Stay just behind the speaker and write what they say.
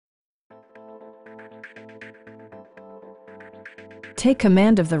Take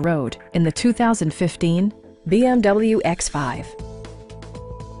command of the road in the 2015 BMW X5.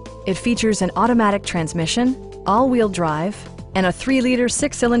 It features an automatic transmission, all-wheel drive, and a 3-liter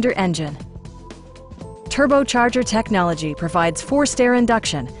 6-cylinder engine. Turbocharger technology provides forced-air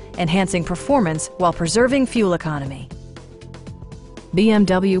induction, enhancing performance while preserving fuel economy.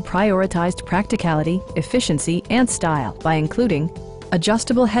 BMW prioritized practicality, efficiency, and style by including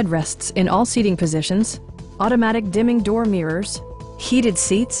adjustable headrests in all seating positions, automatic dimming door mirrors, heated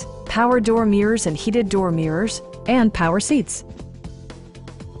seats, power door mirrors and heated door mirrors, and power seats.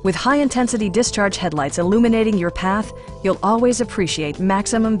 With high-intensity discharge headlights illuminating your path, you'll always appreciate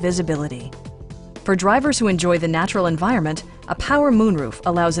maximum visibility. For drivers who enjoy the natural environment, a power moonroof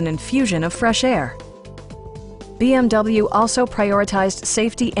allows an infusion of fresh air. BMW also prioritized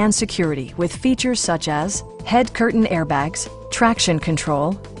safety and security with features such as head curtain airbags, traction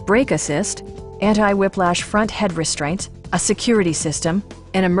control, brake assist, anti-whiplash front head restraints, a security system,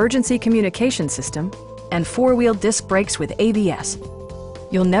 an emergency communication system, and 4-wheel disc brakes with ABS.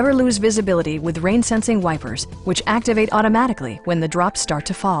 You'll never lose visibility with rain-sensing wipers, which activate automatically when the drops start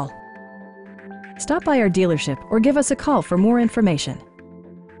to fall. Stop by our dealership or give us a call for more information.